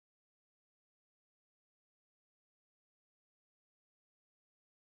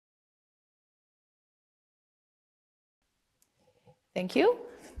Thank you.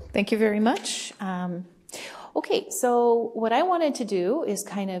 Thank you very much. Okay, so what I wanted to do is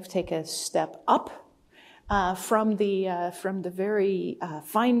kind of take a step up from the very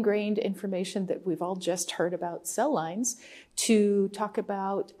fine-grained information that we've all just heard about cell lines to talk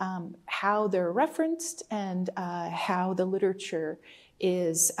about how they're referenced and how the literature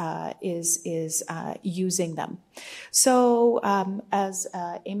is using them. So as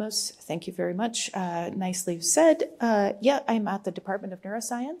Amos, thank you very much, nicely said, yeah, I'm at the Department of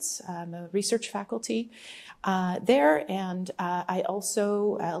Neuroscience. I'm a research faculty there, and I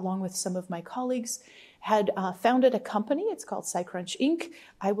also, along with some of my colleagues, had founded a company. It's called SciCrunch Inc.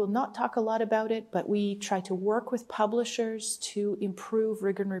 I will not talk a lot about it, but we try to work with publishers to improve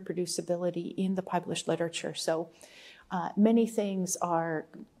rigor and reproducibility in the published literature. So many things are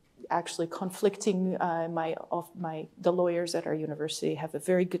actually conflicting. The lawyers at our university have a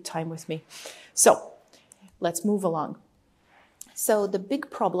very good time with me. So let's move along. So the big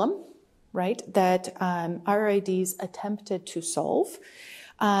problem, right, that RRIDs attempted to solve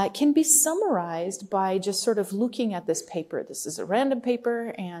can be summarized by just sort of looking at this paper. This is a random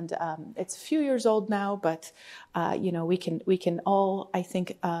paper, and it's a few years old now, but you know, we can all, I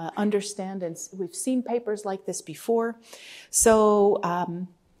think, understand, and we've seen papers like this before. So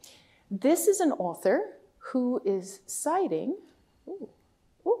this is an author who is citing,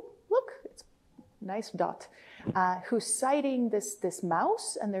 look, it's a nice dot, who's citing this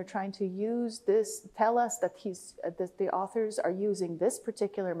mouse, and they're trying to use this, tell us that the authors are using this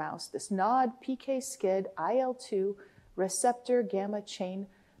particular mouse, this NOD PK SCID IL-2 receptor gamma chain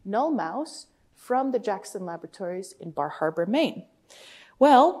null mouse from the Jackson Laboratories in Bar Harbor, Maine.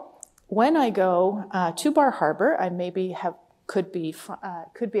 Well, when I go to Bar Harbor, I maybe could be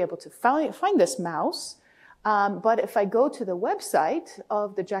able to find this mouse. But if I go to the website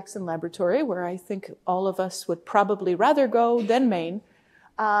of the Jackson Laboratory, where I think all of us would probably rather go than Maine,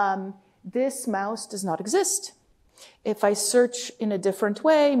 this mouse does not exist. If I search in a different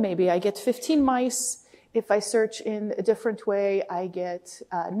way, maybe I get 15 mice. If I search in a different way, I get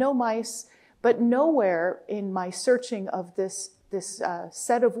no mice. But nowhere in my searching of this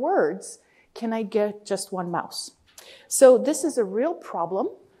set of words can I get just one mouse. So this is a real problem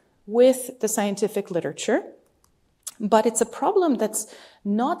with the scientific literature, but it's a problem that's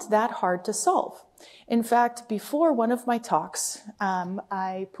not that hard to solve. In fact, before one of my talks,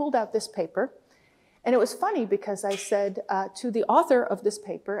 I pulled out this paper, and it was funny because I said to the author of this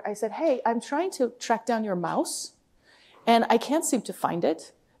paper, I said, hey, I'm trying to track down your mouse, and I can't seem to find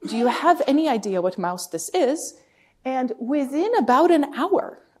it. Do you have any idea what mouse this is? And within about an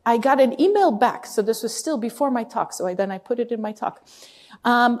hour, I got an email back. So this was still before my talk, so then I put it in my talk.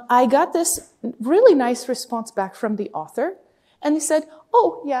 I got this really nice response back from the author, and he said,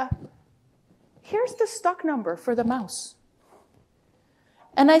 oh, yeah, here's the stock number for the mouse.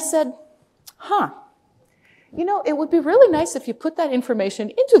 And I said, huh, you know, it would be really nice if you put that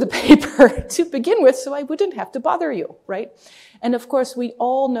information into the paper to begin with, so I wouldn't have to bother you, right? And of course, we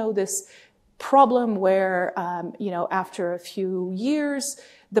all know this problem where, you know, after a few years,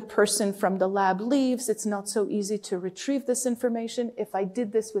 the person from the lab leaves. It's not so easy to retrieve this information. If I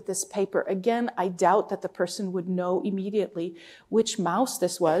did this with this paper again, I doubt that the person would know immediately which mouse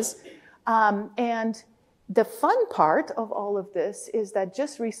this was. And the fun part of all of this is that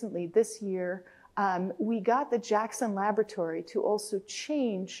just recently, this year, we got the Jackson Laboratory to also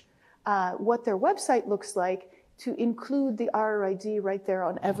change what their website looks like to include the RRID right there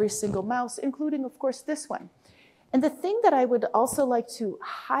on every single mouse, including, of course, this one. And the thing that I would also like to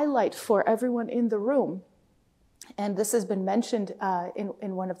highlight for everyone in the room, and this has been mentioned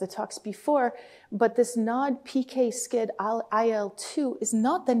in one of the talks before, but this NOD PK SCID IL-2 is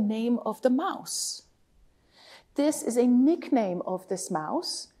not the name of the mouse. This is a nickname of this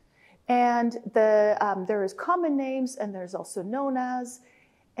mouse, and there is common names, and there's also known as,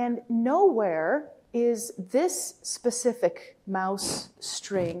 and nowhere is this specific mouse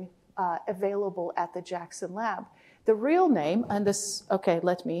string available at the Jackson Lab. The real name, and this, okay,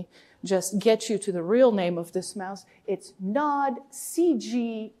 let me just get you to the real name of this mouse. It's NOD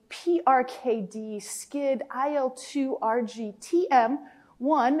CG PRKD SCID IL-2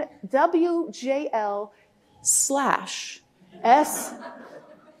 RGTM1 WJL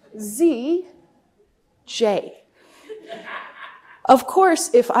 /SZJ. Of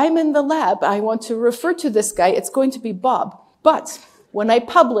course, if I'm in the lab, I want to refer to this guy, it's going to be Bob. But when I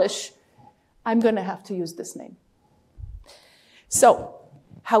publish, I'm going to have to use this name. So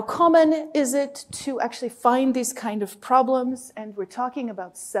how common is it to actually find these kind of problems? And we're talking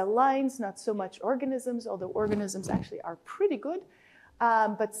about cell lines, not so much organisms, although organisms actually are pretty good.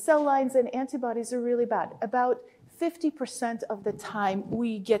 But cell lines and antibodies are really bad. About 50% of the time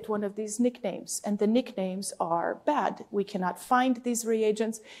we get one of these nicknames, and the nicknames are bad. We cannot find these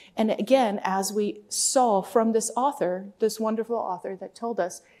reagents. And again, as we saw from this author, this wonderful author that told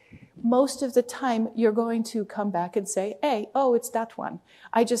us, most of the time you're going to come back and say, hey, oh, it's that one.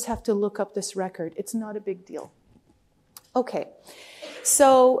 I just have to look up this record. It's not a big deal. Okay,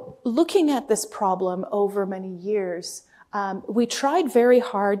 so looking at this problem over many years, we tried very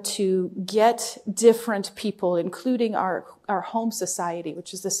hard to get different people, including our home society,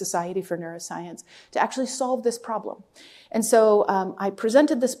 which is the Society for Neuroscience, to actually solve this problem. And so I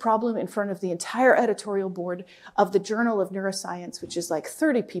presented this problem in front of the entire editorial board of the Journal of Neuroscience, which is like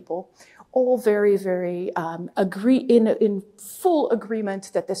 30 people, all very, very in full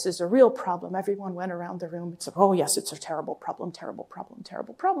agreement that this is a real problem. Everyone went around the room and said, oh yes, it's a terrible problem, terrible problem,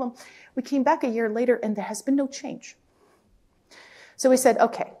 terrible problem. We came back a year later and there has been no change. So we said,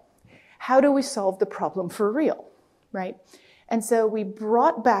 okay, how do we solve the problem for real, right? And so we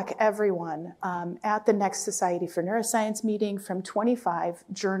brought back everyone at the next Society for Neuroscience meeting from 25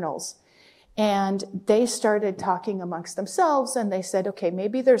 journals. And they started talking amongst themselves and they said, okay,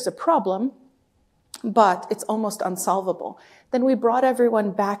 maybe there's a problem, but it's almost unsolvable. Then we brought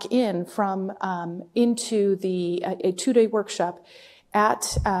everyone back in from into a 2-day workshop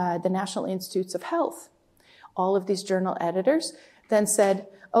at the National Institutes of Health. All of these journal editors then said,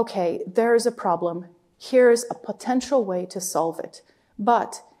 okay, there's a problem. Here's a potential way to solve it.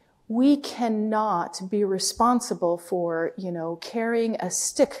 But we cannot be responsible for, carrying a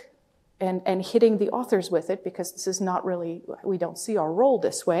stick and hitting the authors with it, because this is not really, we don't see our role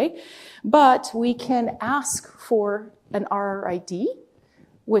this way. But we can ask for an RRID,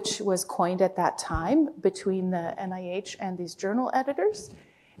 which was coined at that time between the NIH and these journal editors.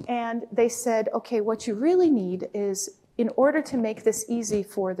 And they said, okay, what you really need is, in order to make this easy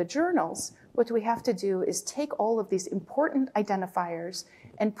for the journals, what we have to do is take all of these important identifiers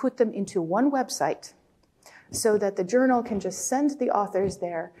and put them into one website so that the journal can just send the authors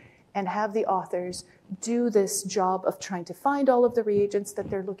there and have the authors do this job of trying to find all of the reagents that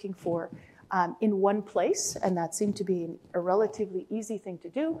they're looking for in one place. And that seemed to be a relatively easy thing to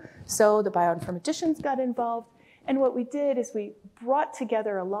do. So the bioinformaticians got involved. And what we did is we brought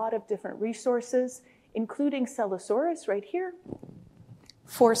together a lot of different resources, including Cellosaurus right here,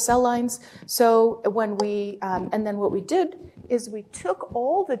 4 cell lines. So when and then what we did is we took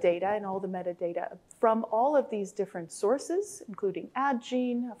all the data and all the metadata from all of these different sources, including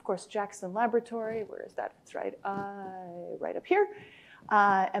AdGene, of course, Jackson Laboratory, where is that? It's right up here.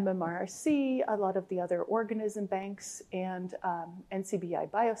 MMRC, a lot of the other organism banks, and NCBI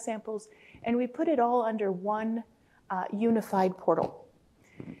biosamples. And we put it all under one unified portal.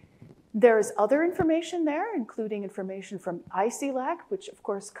 There is other information there, including information from ICLAC, which of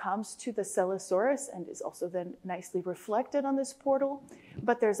course comes to the Cellosaurus and is also then nicely reflected on this portal.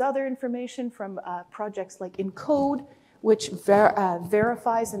 But there's other information from projects like ENCODE, which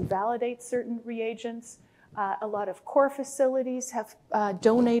verifies and validates certain reagents. A lot of core facilities have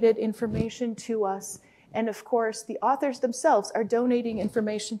donated information to us. And of course, the authors themselves are donating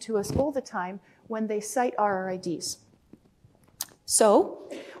information to us all the time when they cite RRIDs. So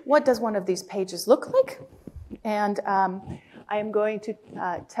what does one of these pages look like? And I am going to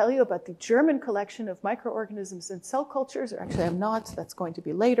tell you about the German collection of microorganisms and cell cultures, or actually I'm not, that's going to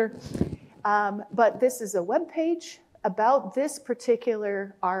be later. But this is a web page about this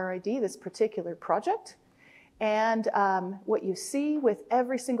particular RRID, this particular project. And what you see with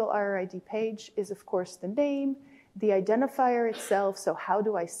every single RRID page is, of course, the name, the identifier itself. So how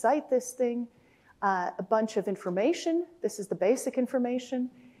do I cite this thing? A bunch of information. This is the basic information.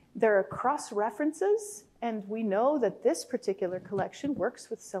 There are cross-references, and we know that this particular collection works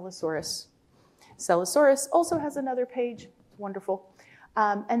with Cellosaurus. Cellosaurus also has another page. Wonderful.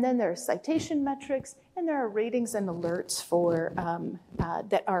 And then there are citation metrics, and there are ratings and alerts for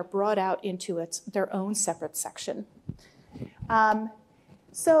that are brought out into their own separate section.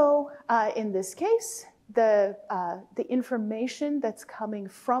 So in this case, the information that's coming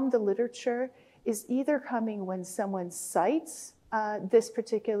from the literature is either coming when someone cites this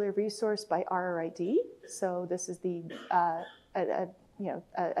particular resource by RRID. So this is an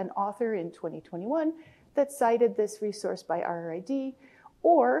author in 2021 that cited this resource by RRID,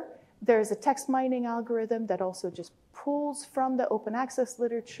 or there's a text mining algorithm that also just pulls from the open access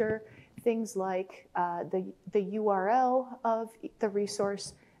literature things like the URL of the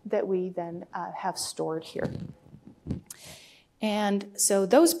resource that we then have stored here. And so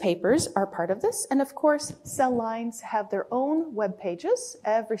those papers are part of this. And of course, cell lines have their own web pages.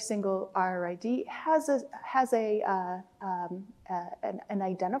 Every single RRID has an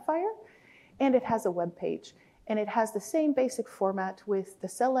identifier, and it has a web page. and it has the same basic format with the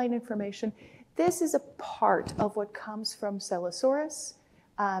cell line information. This is a part of what comes from Cellosaurus.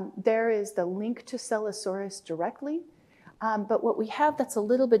 There is the link to Cellosaurus directly, but what we have that's a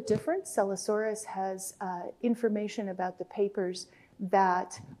little bit different, Cellosaurus has information about the papers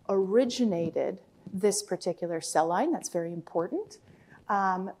that originated this particular cell line. That's very important.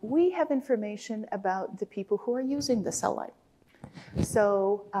 We have information about the people who are using the cell line.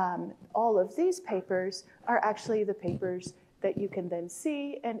 So all of these papers are actually the papers that you can then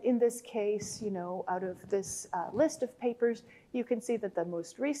see. And in this case, out of this list of papers, you can see that the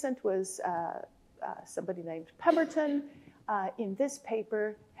most recent was somebody named Pemberton. In this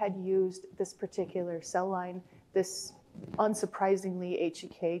paper had used this particular cell line. This, unsurprisingly,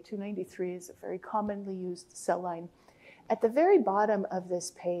 HEK 293 is a very commonly used cell line. At the very bottom of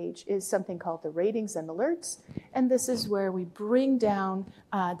this page is something called the ratings and alerts, and this is where we bring down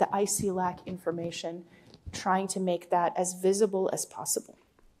the ICLAC information, trying to make that as visible as possible.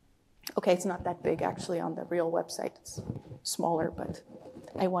 Okay, it's not that big actually on the real website. It's smaller, but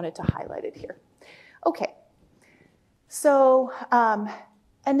I wanted to highlight it here. Okay, so,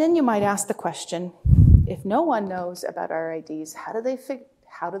 and then you might ask the question, if no one knows about RRIDs, how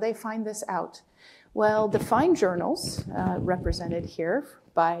do they find this out? Well, the fine journals, represented here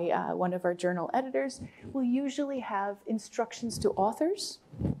by one of our journal editors, will usually have instructions to authors,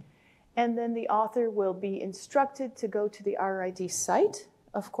 and then the author will be instructed to go to the RRID site.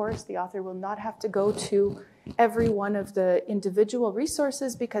 Of course, the author will not have to go to every one of the individual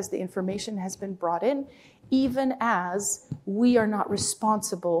resources because the information has been brought in, even as we are not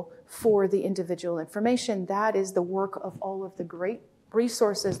responsible for the individual information. That is the work of all of the great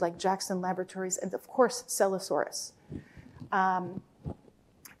resources like Jackson Laboratories and, of course, Cellosaurus.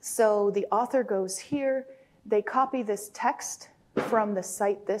 So the author goes here, they copy this text from the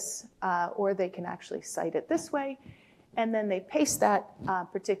site this, or they can actually cite it this way, and then they paste that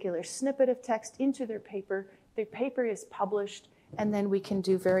particular snippet of text into their paper. The paper is published, and then we can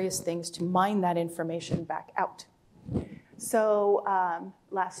do various things to mine that information back out. So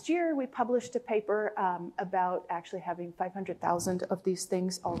last year, we published a paper about actually having 500,000 of these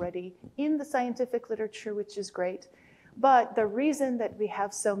things already in the scientific literature, which is great. But the reason that we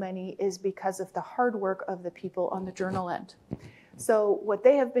have so many is because of the hard work of the people on the journal end. So what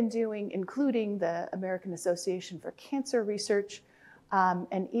they have been doing, including the American Association for Cancer Research,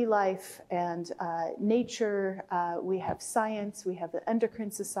 and eLife and Nature, we have Science, we have the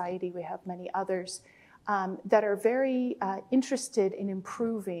Endocrine Society, we have many others, that are very interested in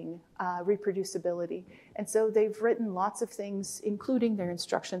improving reproducibility. And so they've written lots of things, including their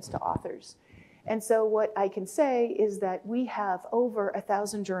instructions to authors. And so what I can say is that we have over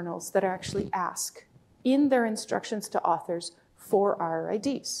 1,000 journals that actually ask in their instructions to authors for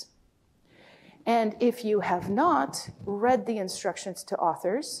RRIDs. And if you have not read the instructions to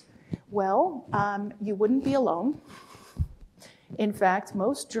authors, well, you wouldn't be alone. In fact,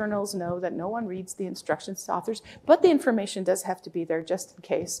 most journals know that no one reads the instructions to authors, but the information does have to be there just in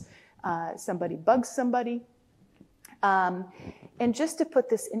case somebody bugs somebody. And just to put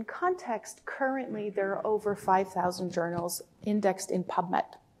this in context, currently there are over 5,000 journals indexed in PubMed.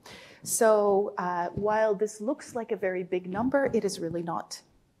 So while this looks like a very big number, it is really not.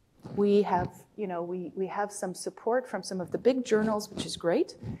 We have, we have some support from some of the big journals, which is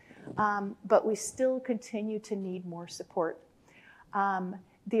great, but we still continue to need more support.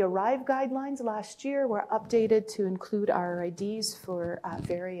 The ARRIVE guidelines last year were updated to include RRIDs for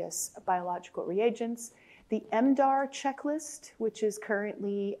various biological reagents. The MDAR checklist, which is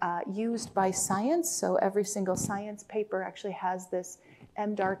currently used by science, so every single science paper actually has this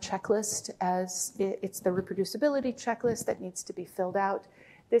MDAR checklist, as it's the reproducibility checklist that needs to be filled out.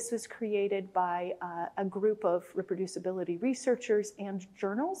 This was created by a group of reproducibility researchers and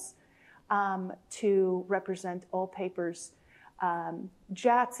journals to represent all papers.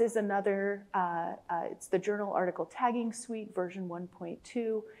 JATS is another, it's the Journal Article Tagging Suite, version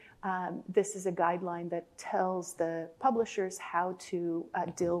 1.2. This is a guideline that tells the publishers how to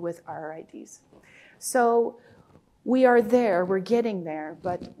deal with RRIDs. So we are there, we're getting there,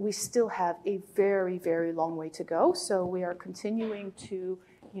 but we still have a very, very long way to go. So we are continuing to,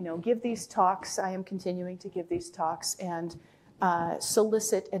 give these talks. I am continuing to give these talks and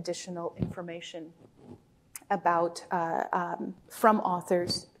solicit additional information about from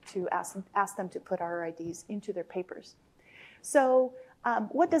authors to ask them to put RRIDs into their papers. So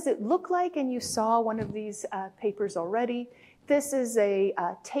what does it look like? And you saw one of these papers already. This is a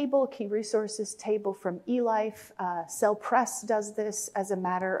table, key resources table from eLife. Cell Press does this as a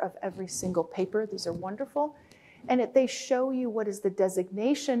matter of every single paper. These are wonderful. And they show you what is the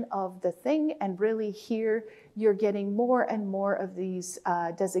designation of the thing, and really here you're getting more and more of these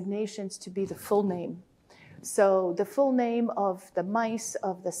designations to be the full name. So the full name of the mice,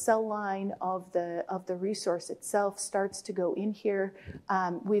 of the cell line, of the resource itself starts to go in here.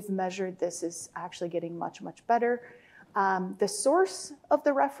 We've measured this is actually getting much, much better. The source of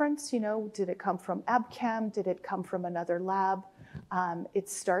the reference, did it come from ABCAM? Did it come from another lab? It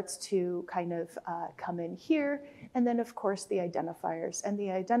starts to kind of come in here. And then, of course, the identifiers. And the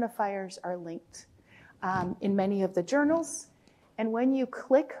identifiers are linked in many of the journals. And when you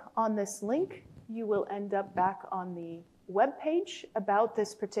click on this link, you will end up back on the web page about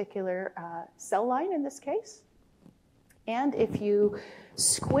this particular cell line in this case. And if you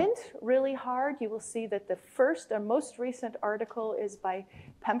squint really hard, you will see that the first or most recent article is by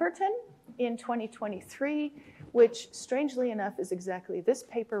Pemberton in 2023, which strangely enough is exactly this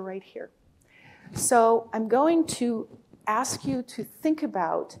paper right here. So I'm going to ask you to think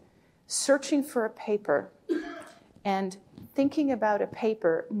about searching for a paper and thinking about a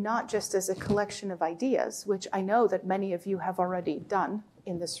paper not just as a collection of ideas, which I know that many of you have already done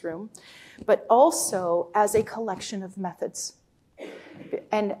in this room, but also as a collection of methods.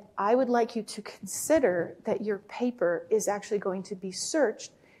 And I would like you to consider that your paper is actually going to be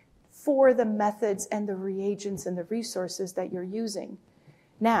searched for the methods and the reagents and the resources that you're using.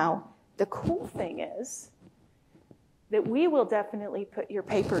 Now, the cool thing is that we will definitely put your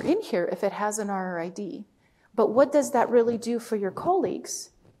paper in here if it has an RRID. But what does that really do for your colleagues?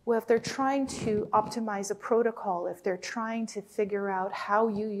 Well, if they're trying to optimize a protocol, if they're trying to figure out how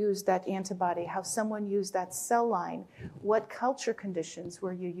you use that antibody, how someone used that cell line, what culture conditions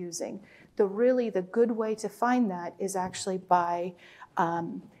were you using, the good way to find that is actually by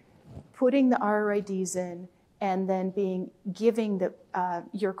putting the RRIDs in and then giving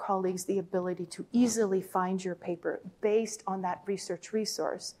your colleagues the ability to easily find your paper based on that research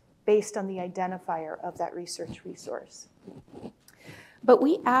resource, based on the identifier of that research resource. But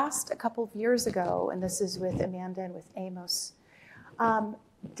we asked a couple of years ago, and this is with Amanda and with Amos,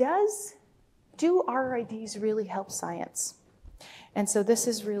 do RRIDs really help science? And so this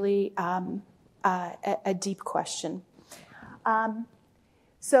is really a deep question.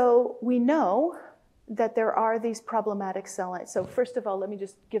 So we know that there are these problematic cell lines. So first of all, let me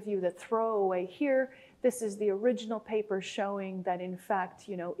just give you the throwaway here. This is the original paper showing that, in fact,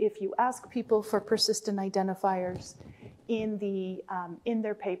 if you ask people for persistent identifiers in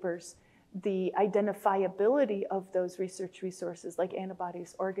their papers, the identifiability of those research resources, like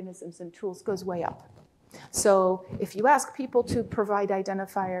antibodies, organisms, and tools, goes way up. So if you ask people to provide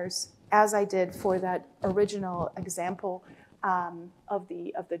identifiers, as I did for that original example of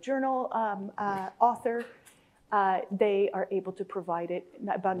the journal author, they are able to provide it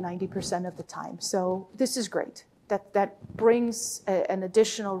about 90% of the time. So this is great. That brings an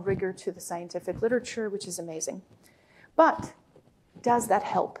additional rigor to the scientific literature, which is amazing. But does that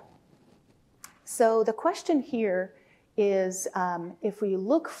help? So the question here is, if we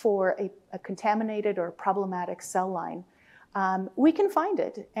look for a contaminated or problematic cell line, we can find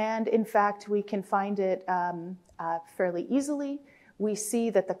it. And in fact, we can find it fairly easily. We see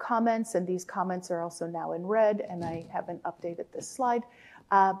that the comments, and these comments are also now in red, and I haven't updated this slide,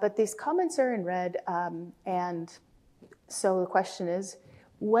 but these comments are in red. And so the question is,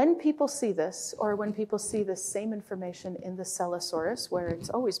 when people see this, or when people see the same information in the Cellosaurus, where it's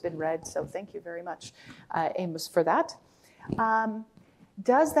always been red, so thank you very much, Amos, for that,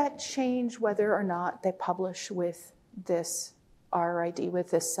 does that change whether or not they publish with this RRID, with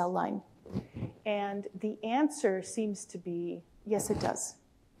this cell line? And the answer seems to be, yes, it does.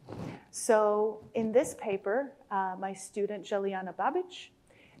 So in this paper, my student, Juliana Babic,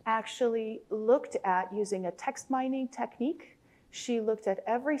 actually looked at using a text mining technique. She looked at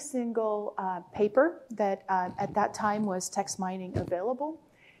every single paper that at that time was text mining available.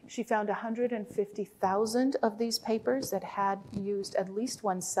 She found 150,000 of these papers that had used at least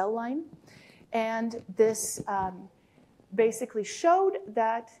one cell line. And this basically showed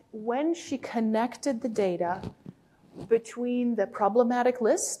that when she connected the data between the problematic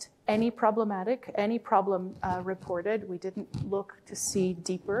list, any problem reported, we didn't look to see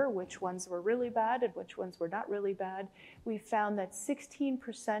deeper which ones were really bad and which ones were not really bad. We found that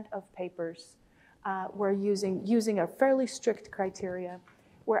 16% of papers were using a fairly strict criteria,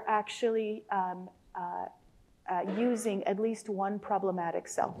 were actually using at least one problematic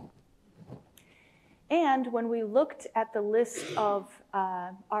cell. And when we looked at the list of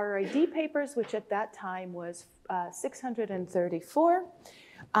RRID papers, which at that time was 634,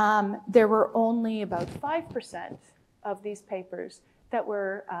 there were only about 5% of these papers that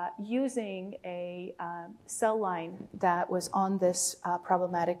were using a cell line that was on this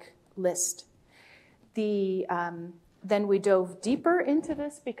problematic list. Then we dove deeper into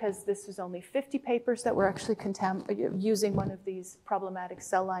this because this was only 50 papers that were actually using one of these problematic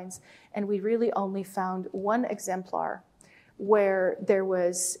cell lines, and we really only found one exemplar where there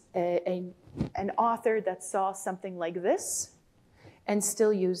was an author that saw something like this and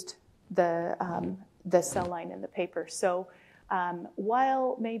still used the cell line in the paper. So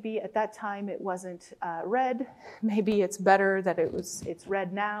while maybe at that time it wasn't read, maybe it's better that it's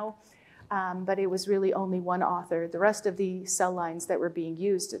read now. But it was really only one author. The rest of the cell lines that were being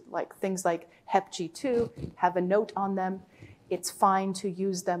used, like things like HepG2, have a note on them. It's fine to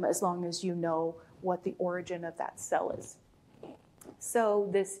use them as long as you know what the origin of that cell is. So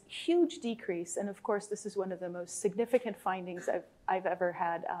this huge decrease, and of course this is one of the most significant findings I've ever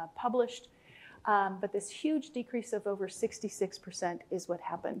had published, but this huge decrease of over 66% is what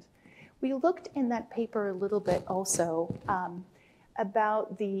happened. We looked in that paper a little bit also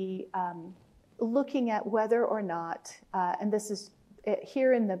about the looking at whether or not, and this is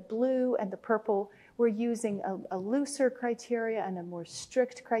here in the blue and the purple, we're using a looser criteria and a more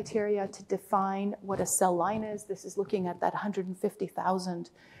strict criteria to define what a cell line is. This is looking at that 150,000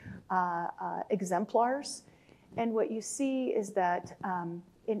 exemplars. And what you see is that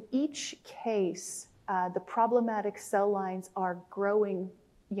in each case, the problematic cell lines are growing,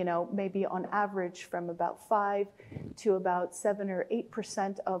 maybe on average from about 5 to about 7 or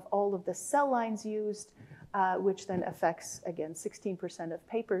 8% of all of the cell lines used, which then affects, again, 16% of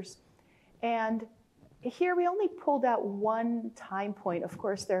papers. And here we only pulled out one time point. Of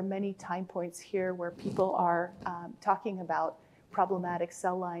course, there are many time points here where people are talking about problematic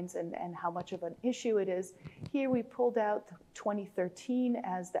cell lines and how much of an issue it is. Here we pulled out 2013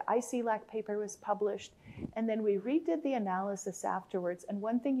 as the ICLAC paper was published, and then we redid the analysis afterwards. And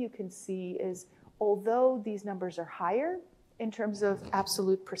one thing you can see is, although these numbers are higher in terms of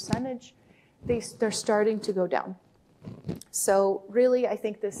absolute percentage, they're starting to go down. So really, I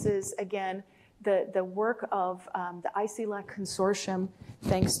think this is, again, the work of the ICLAC consortium,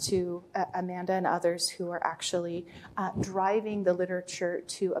 thanks to Amanda and others who are actually driving the literature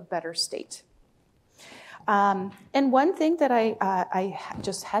to a better state. And one thing that I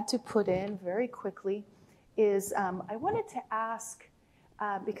just had to put in very quickly is I wanted to ask,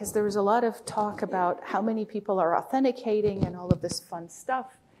 because there was a lot of talk about how many people are authenticating and all of this fun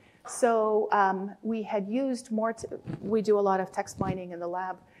stuff. So we had used we do a lot of text mining in the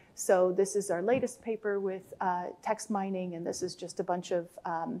lab. So this is our latest paper with text mining, and this is just a bunch of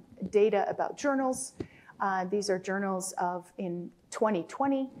data about journals. These are journals in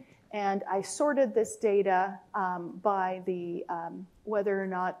 2020, and I sorted this data by the whether or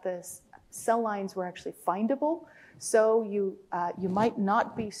not the cell lines were actually findable. So you might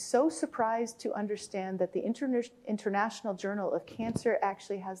not be so surprised to understand that the International Journal of Cancer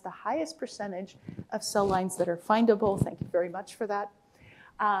actually has the highest percentage of cell lines that are findable. Thank you very much for that.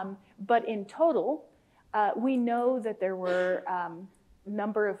 But in total, we know that there were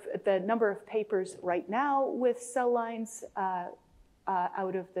the number of papers right now with cell lines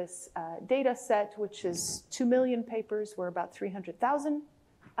out of this data set, which is 2 million papers, were about 300,000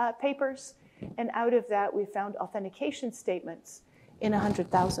 papers. And out of that, we found authentication statements in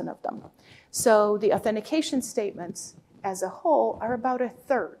 100,000 of them. So the authentication statements as a whole are about a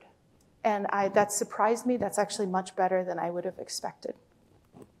third. And that surprised me. That's actually much better than I would have expected.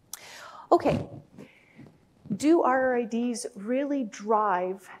 Okay, do RRIDs really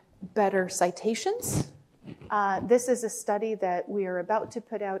drive better citations? This is a study that we are about to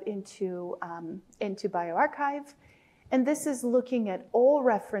put out into bioRxiv, and this is looking at all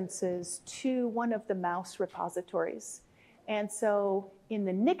references to one of the mouse repositories. And so in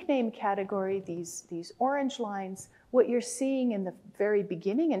the nickname category, these orange lines, what you're seeing in the very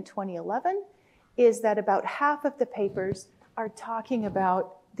beginning in 2011 is that about half of the papers are talking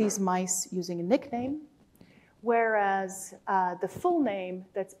about these mice using a nickname, whereas the full name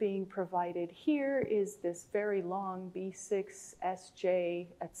that's being provided here is this very long B6, SJ,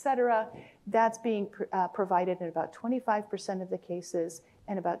 etc. That's being provided in about 25% of the cases,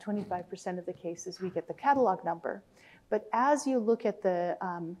 and about 25% of the cases we get the catalog number. But as you look at the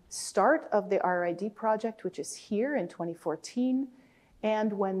start of the RRID project, which is here in 2014,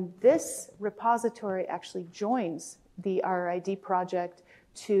 and when this repository actually joins the RRID project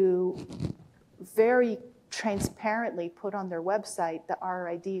to very transparently put on their website the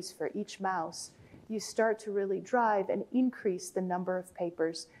RRIDs for each mouse, you start to really drive and increase the number of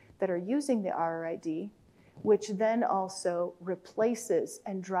papers that are using the RRID, which then also replaces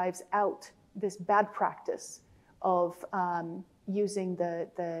and drives out this bad practice of using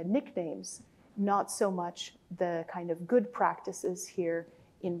the nicknames, not so much the kind of good practices here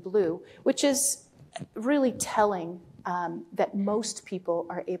in blue, which is really telling that most people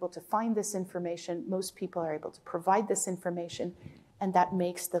are able to find this information, most people are able to provide this information, and that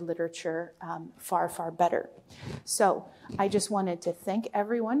makes the literature far, far better. So I just wanted to thank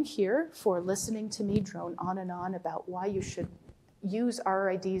everyone here for listening to me drone on and on about why you should use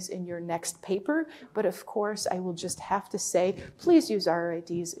RRIDs in your next paper, but of course I will just have to say, please use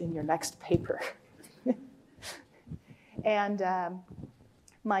RRIDs in your next paper. And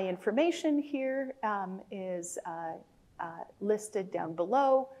my information here is listed down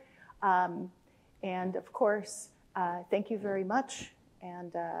below. And of course, thank you very much.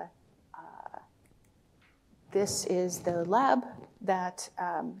 And this is the lab that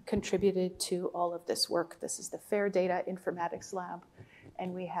contributed to all of this work. This is the Fair Data Informatics Lab,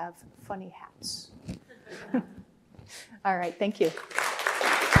 and we have funny hats. All right, thank you.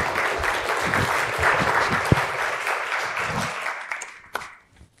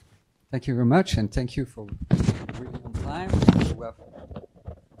 Thank you very much, and thank you for being on time. We have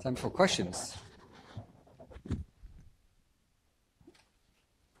time for questions.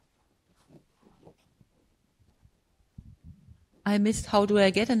 I missed, how do I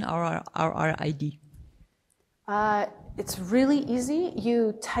get an RRID? It's really easy.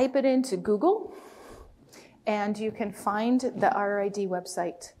 You type it into Google, and you can find the RRID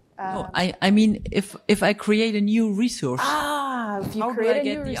website. No, I mean, if I create a new resource. If you create a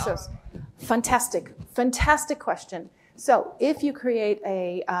new resource. Fantastic question. So if you create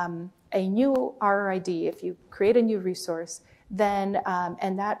a new RRID, if you create a new resource, then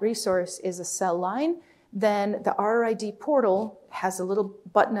and that resource is a cell line, then the RRID portal has a little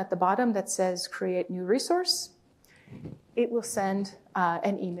button at the bottom that says create new resource. It will send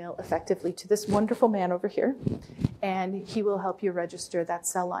an email effectively to this wonderful man over here, and he will help you register that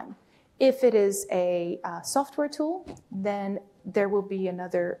cell line. If it is a software tool, then there will be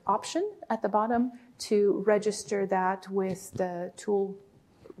another option at the bottom to register that with the tool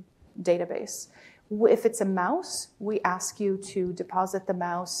database. If it's a mouse, we ask you to deposit the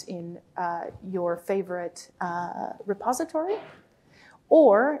mouse in your favorite repository.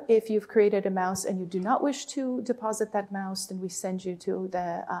 Or if you've created a mouse and you do not wish to deposit that mouse, then we send you to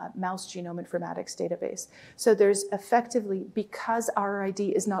the Mouse Genome Informatics database. So there's effectively, because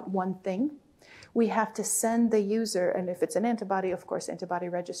RRID is not one thing, we have to send the user, and if it's an antibody, of course, antibody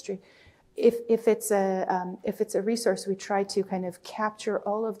registry. If it's a resource, we try to kind of capture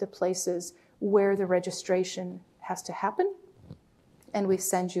all of the places where the registration has to happen, and we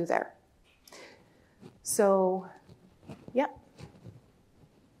send you there. So, yeah.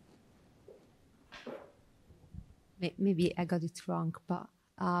 Maybe I got it wrong, but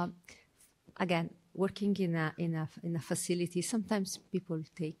again, working in a facility, sometimes people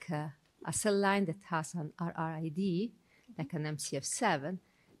take a cell line that has an RRID, like an MCF7,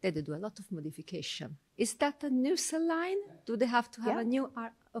 then they do a lot of modification. Is that a new cell line? Do they have to have a new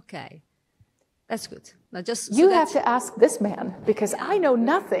Okay, that's good. Now just you have to ask this man, because I know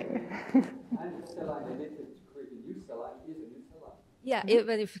nothing. Yeah,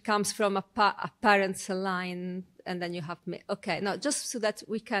 even if it comes from a parent cell line, and then you have, okay, now just so that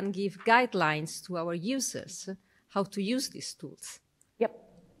we can give guidelines to our users how to use these tools. Yep,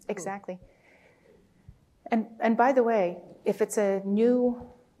 exactly. And by the way, if it's a new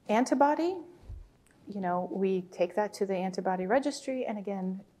antibody, we take that to the antibody registry, and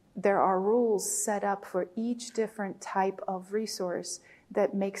again, there are rules set up for each different type of resource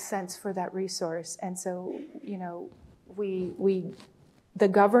that makes sense for that resource. And so, the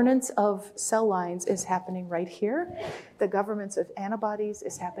governance of cell lines is happening right here. The governance of antibodies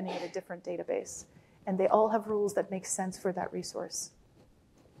is happening at a different database. And they all have rules that make sense for that resource.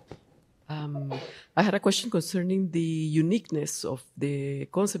 I had a question concerning the uniqueness of the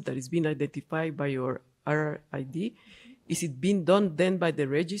concept that is being identified by your RRID. Is it being done then by the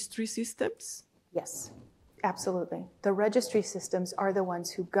registry systems? Yes. Absolutely. The registry systems are the ones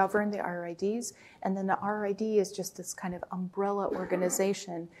who govern the RRIDs, and then the RRID is just this kind of umbrella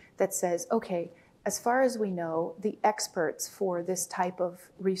organization that says, okay, as far as we know, the experts for this type of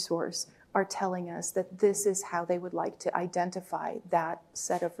resource are telling us that this is how they would like to identify that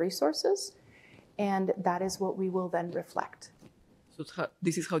set of resources, and that is what we will then reflect. So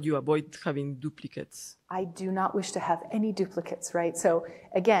this is how you avoid having duplicates. I do not wish to have any duplicates, right? So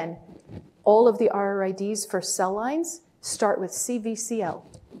again, all of the RRIDs for cell lines start with CVCL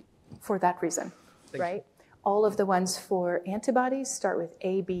for that reason, right? All of the ones for antibodies start with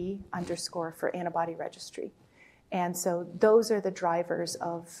AB_ for antibody registry. And so those are the drivers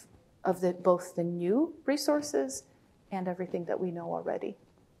of both the new resources and everything that we know already.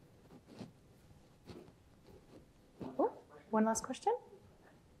 Oh, one last question?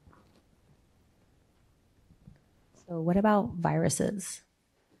 So what about viruses?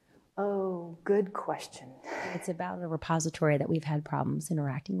 Oh, good question. It's about a repository that we've had problems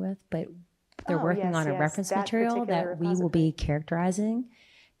interacting with, but they're working yes, on a yes, reference that material particular that we will be characterizing.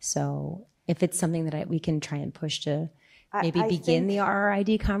 So if it's something that we can try and push to maybe begin the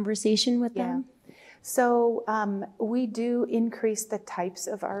RRID conversation with them. So we do increase the types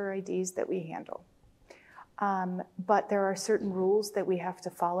of RRIDs that we handle. But there are certain rules that we have to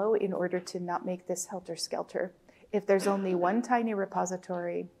follow in order to not make this helter-skelter. If there's only one tiny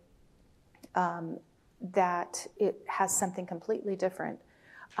repository that it has something completely different,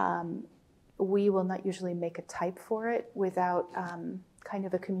 we will not usually make a type for it without kind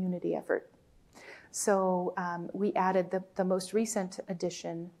of a community effort. So we added the most recent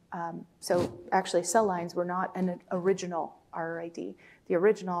addition. So actually, cell lines were not an original RRID. The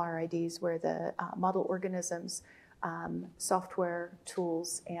original RRIDs were the model organisms, software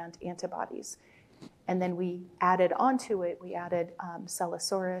tools, and antibodies. And then we added onto it, we added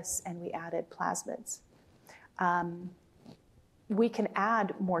Cellosaurus, and we added plasmids. We can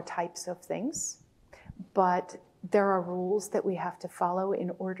add more types of things, but there are rules that we have to follow in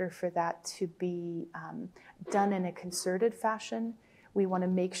order for that to be done in a concerted fashion. We want to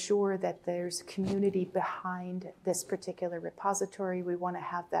make sure that there's community behind this particular repository. We want to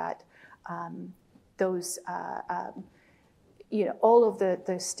have that, all of the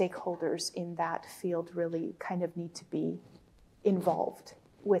stakeholders in that field really kind of need to be involved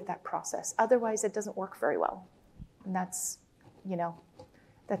with that process. Otherwise, it doesn't work very well. And that's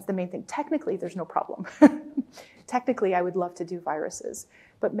the main thing. Technically, there's no problem. Technically, I would love to do viruses.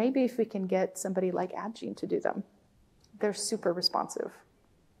 But maybe if we can get somebody like Adgene to do them, they're super responsive,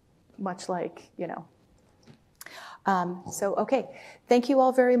 much like, So, okay. Thank you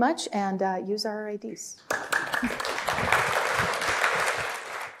all very much, and use RRIDs.